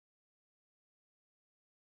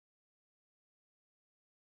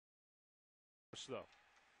Morris, though.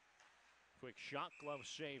 Quick shot, glove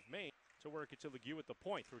save made to work it to Legue at the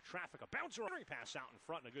point. Through traffic, a bouncer pass out in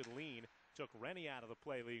front and a good lean. Took Rennie out of the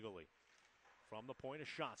play legally. From the point, a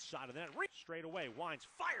shot, side of the net, straight away. Wines,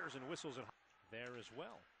 fires, and whistles it there as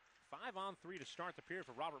well. 5-on-3 to start the period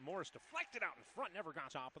for Robert Morris. Deflected out in front, never got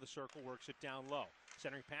top of the circle, works it down low.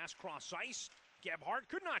 Centering pass, cross ice. Gebhardt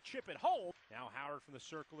could not chip it home. Now Howard from the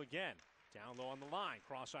circle again. Down low on the line,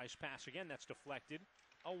 cross ice pass again, that's deflected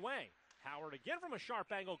away. Howard again from a sharp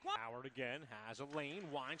angle. Howard again has a lane,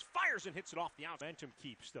 winds, fires, and hits it off the outside. Momentum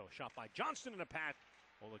keeps, though. Shot by Johnston in a pass.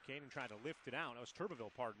 Olakainen tried to lift it out. That was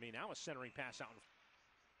Turbeville, pardon me. Now a centering pass out.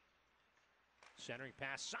 Centering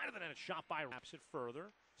pass, side of the net, shot by wraps it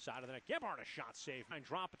further. Side of the net, Gebhardt a shot save. And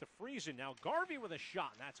drop it to Friesen. Now Garvey with a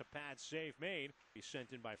shot, and that's a pad save made. He's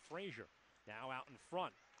sent in by Frazier. Now out in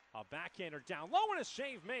front. A backhander down low and a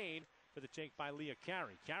save made for the take by Leah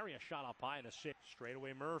Carey. Carey a shot up high and a save.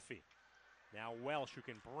 Straightaway Murphy. Now Welsh, who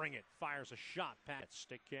can bring it, fires a shot. Pat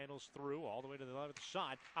stick handles through all the way to the other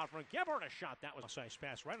side. Out front, Gebhardt a shot. That was a nice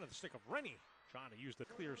pass right on the stick of Rennie. Trying to use the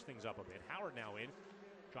clears things up a bit. Howard now in.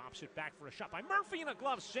 Drops it back for a shot by Murphy and a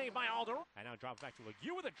glove save by Alder. And now drops back to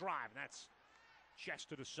Legue with a drive. And that's chest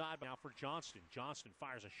to the side now for Johnston. Johnston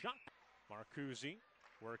fires a shot. Marcuzzi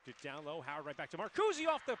worked it down low. Howard right back to Marcuzzi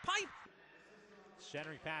off the pipe.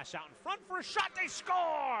 Centering pass out in front for a shot. They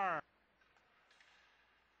score!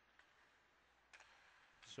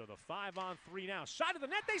 So the 5-on-3 now. Side of the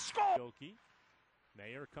net, they score!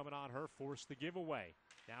 Mayer coming on her, forced the giveaway.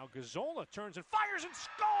 Now Gazzola turns and fires and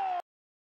scores!